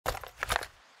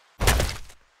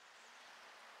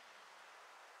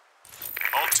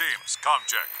teams, comm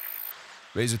check.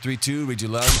 Razor 3-2, read you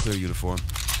loud and clear, uniform.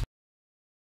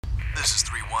 This is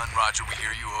 3-1, roger, we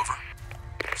hear you, over.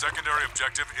 Secondary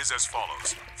objective is as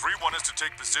follows. 3-1 is to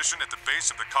take position at the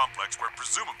base of the complex where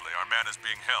presumably our man is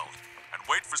being held, and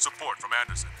wait for support from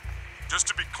Anderson. Just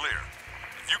to be clear,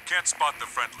 if you can't spot the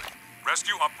friendly,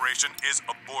 rescue operation is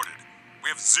aborted.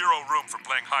 We have zero room for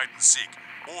playing hide-and-seek,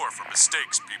 or for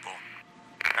mistakes, people.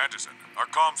 Anderson, our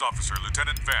comms officer,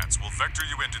 Lieutenant Vance, will vector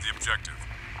you into the objective.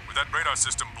 With that radar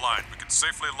system blind, we can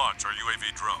safely launch our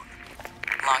UAV drone.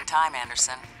 Long time,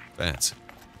 Anderson. Vance.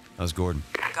 How's Gordon?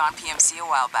 Gone PMC a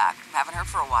while back. Haven't heard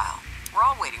for a while. We're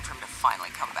all waiting for him to finally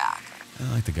come back.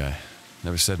 I like the guy.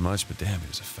 Never said much, but damn, he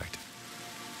was effective.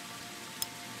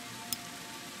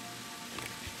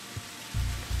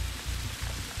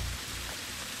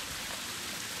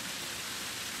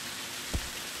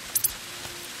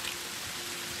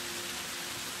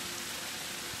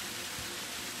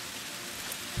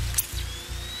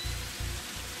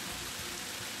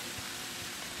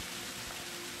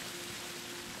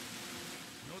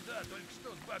 Только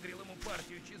что сбагрил ему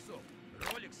партию часов.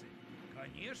 Роликсы?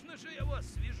 Конечно же я вас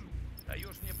свяжу.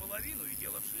 Даешь мне половину и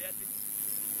дело в шляпе.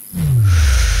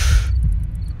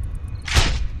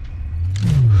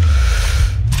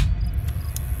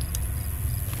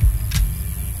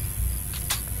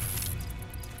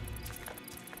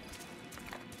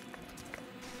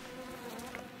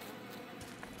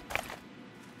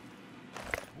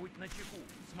 Будь начеку,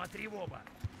 смотри в оба.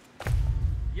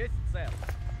 Есть цель.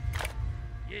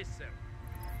 Есть, сэр.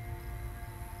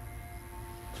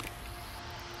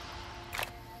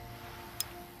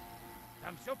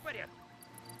 Там все в порядке?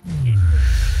 Есть.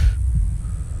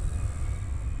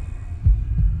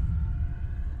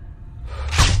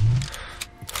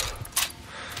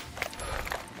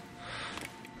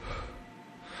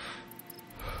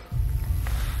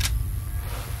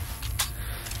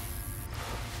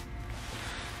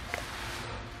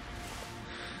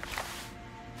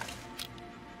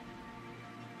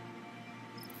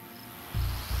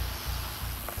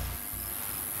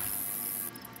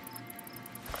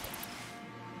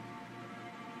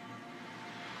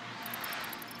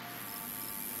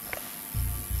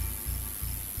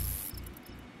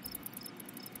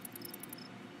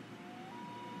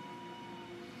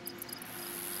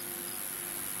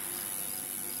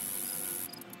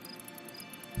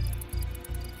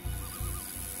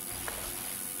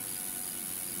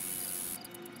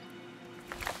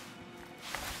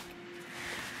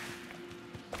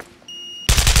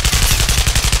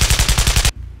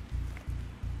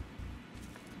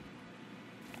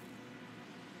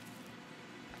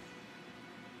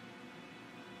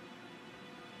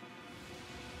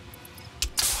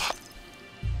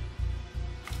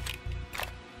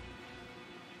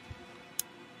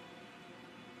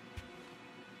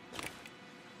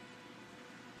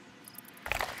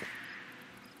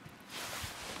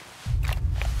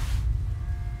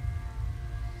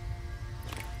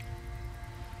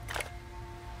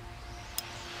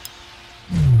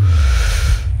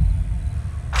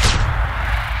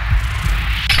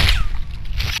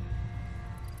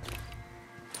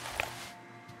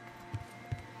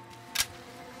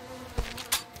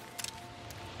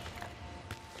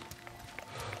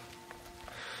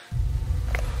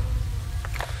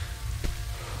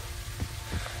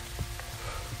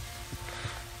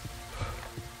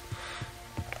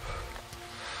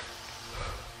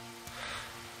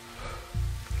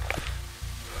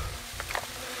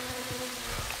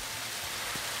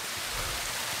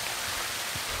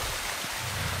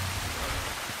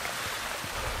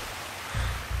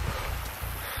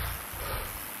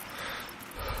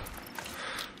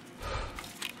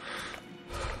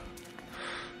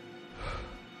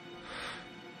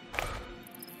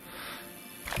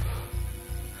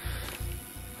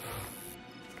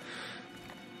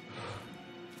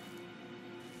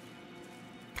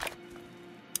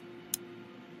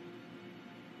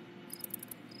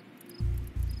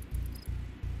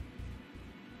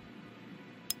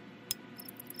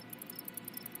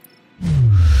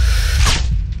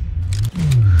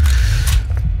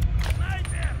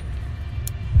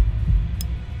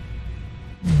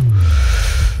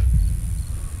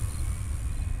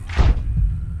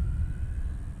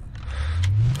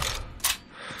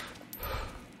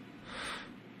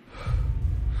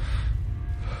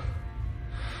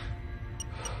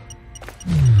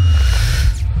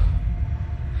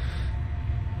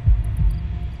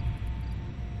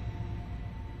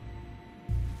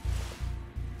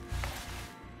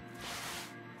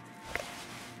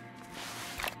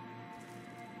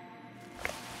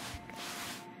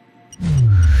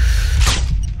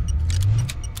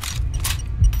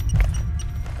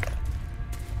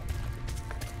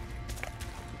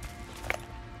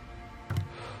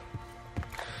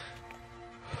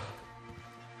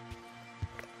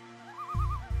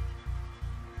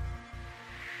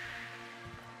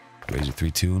 Razor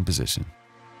 3-2 in position.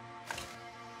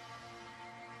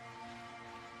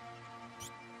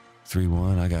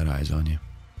 3-1, I got eyes on you.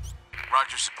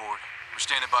 Roger, support. We're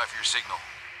standing by for your signal.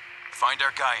 Find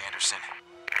our guy, Anderson.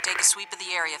 Take a sweep of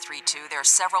the area, 3-2. There are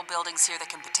several buildings here that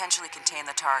can potentially contain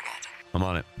the target. I'm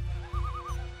on it.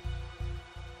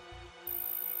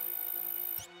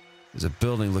 There's a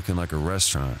building looking like a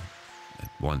restaurant. At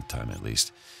one time, at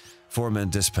least. 4 men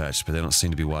dispatched, but they don't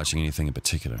seem to be watching anything in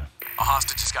particular. A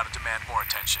hostage has got to demand more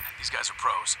attention. These guys are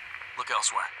pros. Look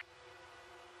elsewhere.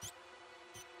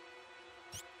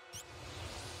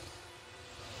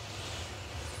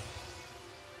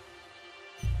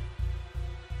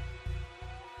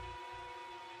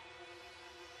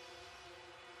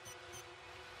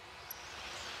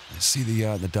 I see the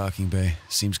yacht in the docking bay.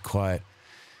 Seems quiet.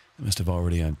 They must have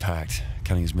already unpacked.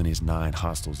 Counting as many as 9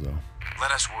 hostiles, though.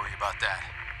 Let us worry about that.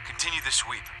 Continue the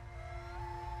sweep.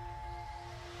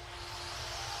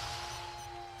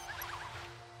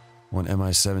 One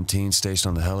MI-17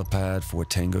 stationed on the helipad, 4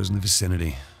 tangos in the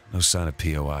vicinity. No sign of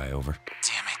POI, over.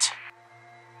 Damn it.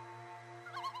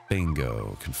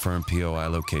 Bingo. Confirmed POI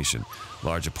location.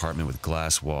 Large apartment with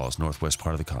glass walls, northwest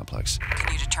part of the complex.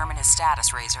 Can you determine his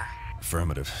status, Razor?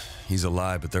 Affirmative. He's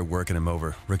alive, but they're working him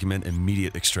over. Recommend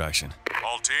immediate extraction.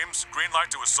 All teams, green light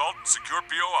to assault and secure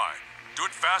POI. Do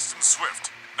it fast and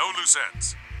swift. No loose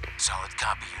ends. Solid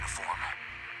copy, uniform.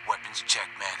 Weapons check,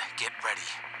 men. Get ready.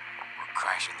 We're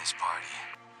crashing this party.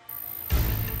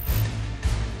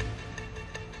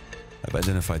 I've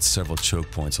identified several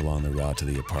choke points along the route to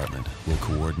the apartment. We'll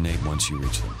coordinate once you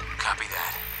reach them. Copy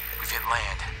that. We've hit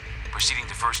land. Proceeding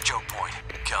to first choke point.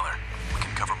 Keller, we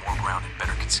can cover more ground and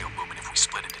better conceal movement if we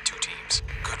split into 2 teams.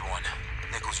 Good one.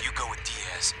 Nichols, you go with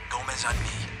Diaz. Gomez on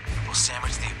me. We'll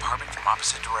sandwich the apartment from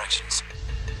opposite directions.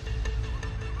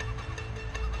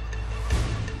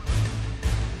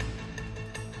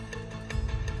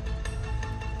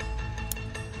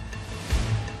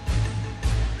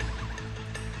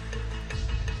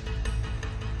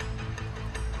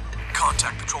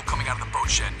 Contact patrol coming out of the boat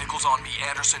shed. Nichols on me.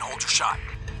 Anderson, hold your shot.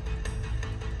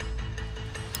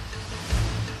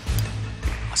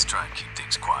 Let's try and keep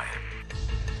things quiet.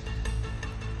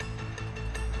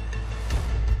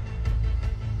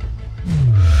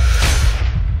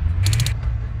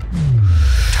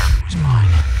 Target was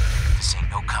mine. This ain't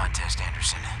no contest,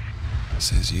 Anderson.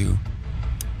 Says you.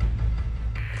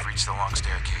 We've reached the long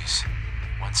staircase.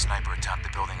 One sniper atop the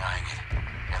building eyeing it.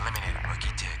 Eliminated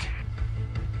rookie tick.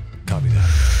 Copy that.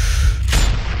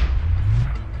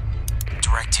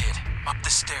 Direct hit. Up the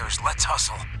stairs. Let's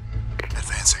hustle.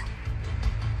 Advancing.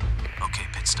 Okay,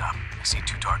 pit stop. I see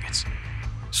 2 targets.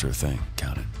 Sure thing.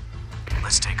 Count it.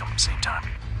 Let's take them at the same time.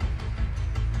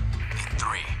 In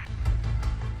 3,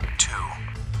 2,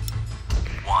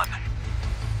 1.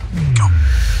 Go.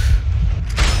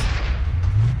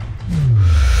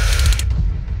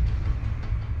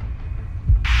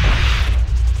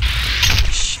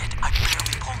 Shit, I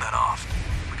barely pulled that off.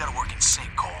 We gotta work in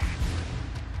sync, Cole.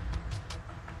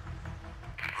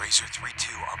 Razor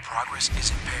 3-2, our progress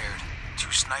is impaired.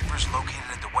 2 snipers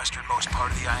located at the westernmost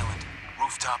part of the island.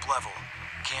 Rooftop level.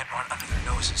 Can't run under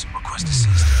their noses. Request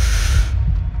assist.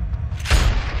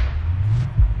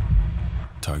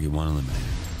 Target 1 eliminated.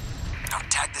 Now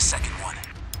tag the second one.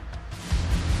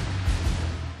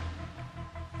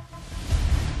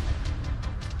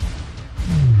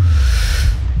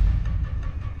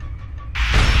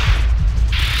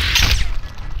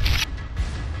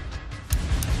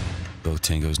 Both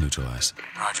tangos neutralized.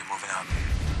 Roger, moving up.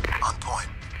 On point.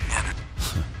 Enter.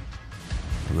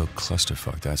 A real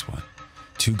clusterfuck, that's what.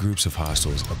 2 groups of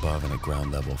hostiles above and at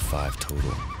ground level, 5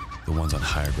 total. The ones on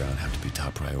higher ground have to be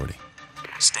top priority.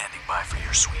 Standing by for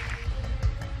your sweep.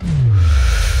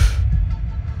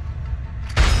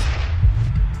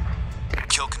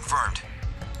 Kill confirmed.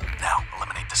 Now,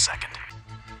 eliminate the second.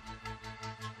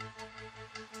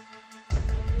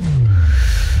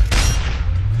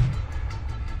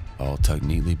 All tucked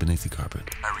neatly beneath the carpet.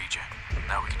 I read you.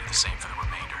 Now we can do the same for the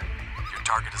remainder. Your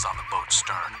target is on the boat's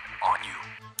stern. On you.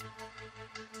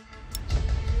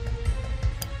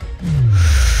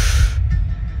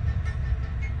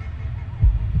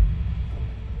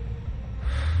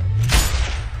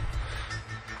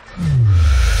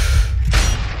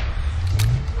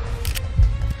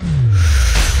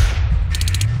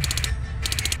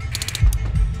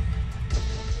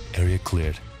 Area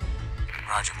cleared.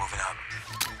 Roger, moving up.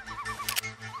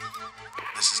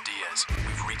 This is Diaz.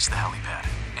 We've reached the helipad.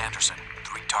 Anderson,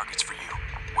 3 targets for you.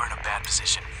 We're in a bad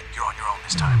position. You're on your own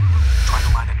this time. Try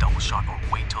to line a double shot or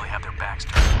wait till they have their backs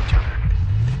turned to each other.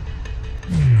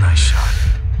 Nice shot.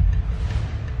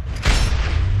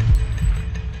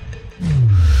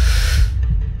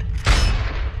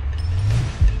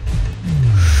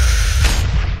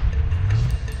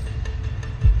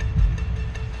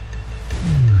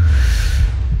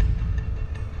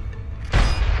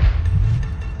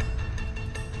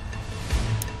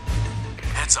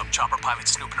 Chopper pilot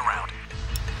snooping around.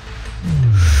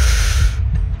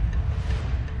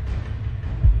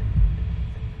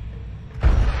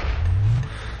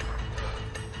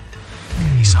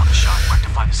 He saw the shot.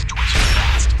 Rectify the situation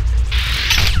fast.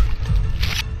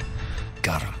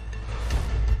 Got him.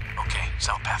 Okay,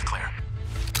 south path clear.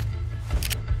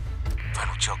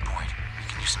 Final choke point. We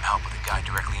can use some help with a guy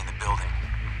directly in the building.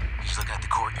 He's looking at the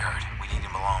courtyard. We need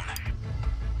him alone.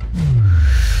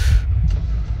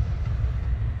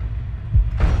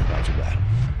 Roger that.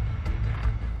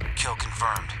 Kill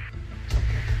confirmed.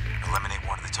 Eliminate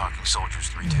one of the talking soldiers,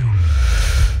 3-2.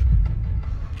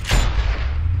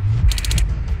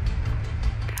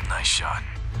 Nice shot.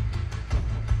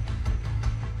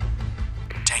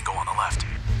 Tango on the left.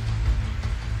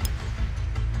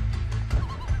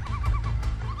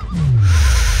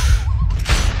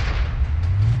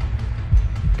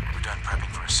 We're done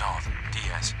prepping for assault.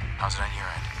 Diaz, how's it on your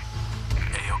end?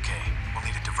 A-okay. We'll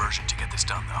need a diversion to get this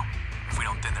done, though. If we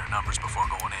don't thin their numbers before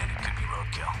going in, it could be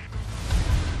roadkill.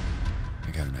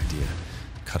 I got an idea.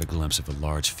 Caught a glimpse of a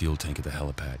large fuel tank at the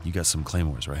helipad. You got some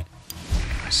claymores, right?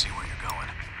 I see where you're going.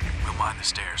 We'll mine the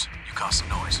stairs. You cause some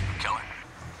noise. Keller.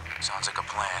 Sounds like a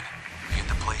plan. We hit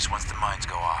the place once the mines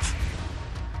go off.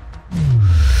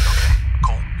 Okay,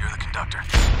 Cole, you're the conductor.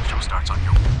 Show starts on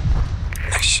you.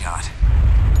 Nice shot.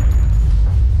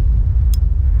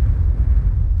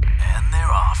 And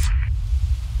they're off.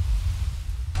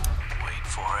 Wait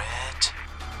for it.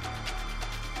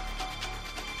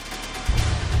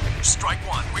 Strike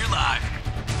one. We're live.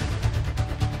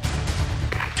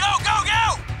 Go, go,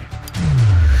 go!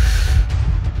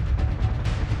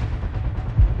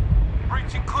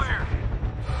 Breaching clear.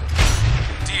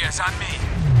 Diaz on me.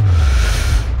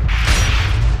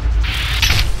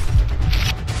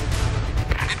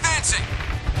 Advancing.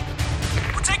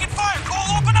 We're taking fire.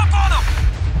 Cole, open up on them.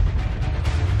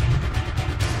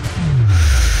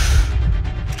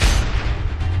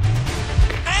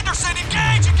 Anderson,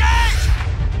 engage, engage!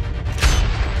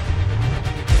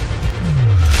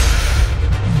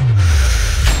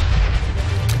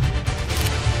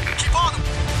 Keep on them.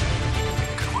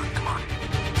 Good work, come on.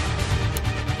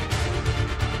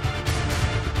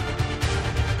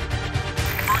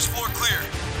 First floor clear.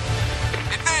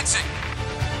 Advancing.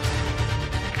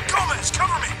 Gomez,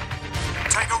 cover me.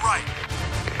 Tango right.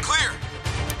 Clear.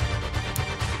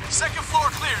 Second floor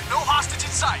clear. No hostage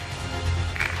in sight.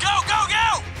 Go, go,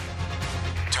 go!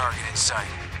 Target in sight.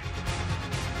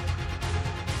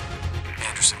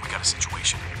 Anderson, we got a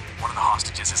situation. One of the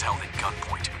hostages is held at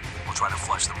gunpoint. We'll try to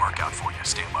flush the mark out for you.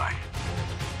 Stand by.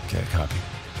 Okay, copy.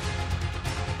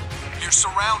 You're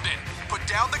surrounded. Put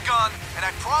down the gun, and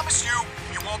I promise you,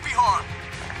 you won't be harmed.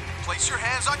 Place your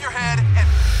hands on your head and...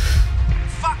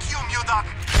 Fuck you, Mudak.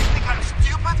 You think I'm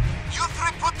stupid? You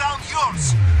three put down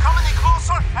yours. Come any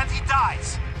closer, and he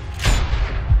dies.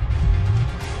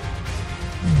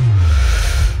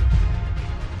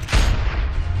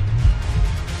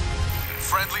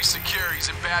 Friendly secure. He's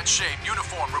in bad shape.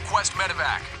 Uniform. Request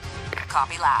medevac.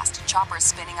 Copy last. Chopper is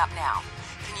spinning up now.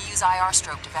 Can you use IR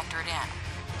strobe to vector it in?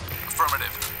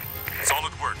 Affirmative.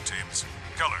 Solid work, teams.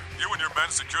 Keller, you and your men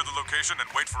secure the location and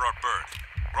wait for our bird.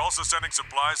 We're also sending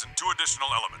supplies and 2 additional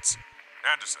elements.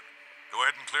 Anderson, go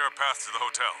ahead and clear a path to the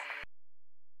hotel.